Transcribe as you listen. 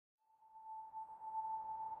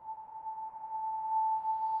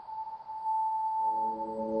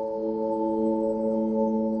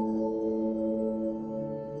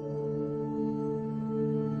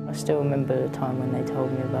still remember the time when they told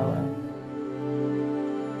me about it.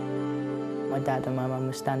 My dad and my mum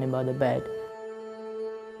were standing by the bed.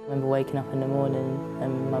 I remember waking up in the morning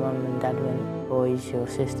and my mum and dad went, "Boys, your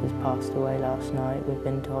sister's passed away last night. We've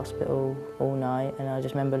been to hospital all night." And I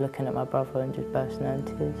just remember looking at my brother and just bursting out in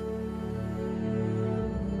tears.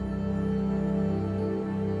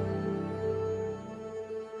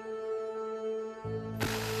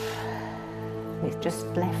 It's just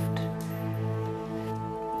left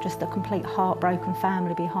just a complete heartbroken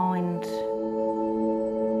family behind.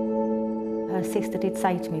 Her sister did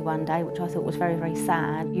say to me one day, which I thought was very, very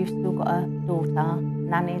sad, "You've still got a daughter,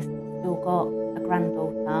 Nanny's still got a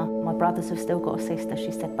granddaughter, my brothers have still got a sister,"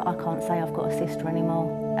 she said, "but I can't say I've got a sister anymore."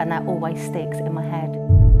 And that always sticks in my head.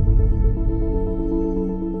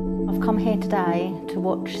 I've come here today to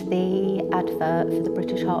watch the advert for the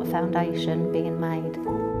British Heart Foundation being made.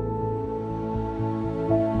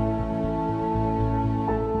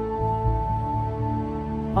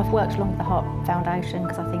 I've worked along with the Heart Foundation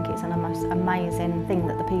because I think it's the most amazing thing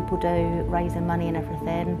that the people do, raising money and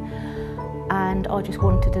everything. And I just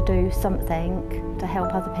wanted to do something to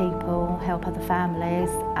help other people, help other families,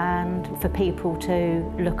 and for people to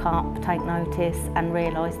look up, take notice and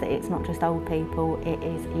realise that it's not just old people, it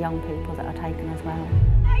is young people that are taken as well.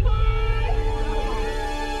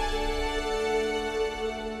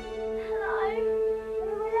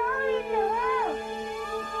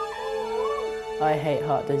 I hate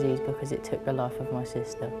heart disease because it took the life of my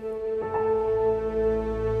sister.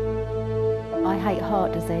 I hate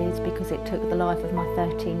heart disease because it took the life of my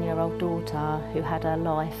 13-year-old daughter who had her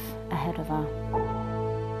life ahead of her.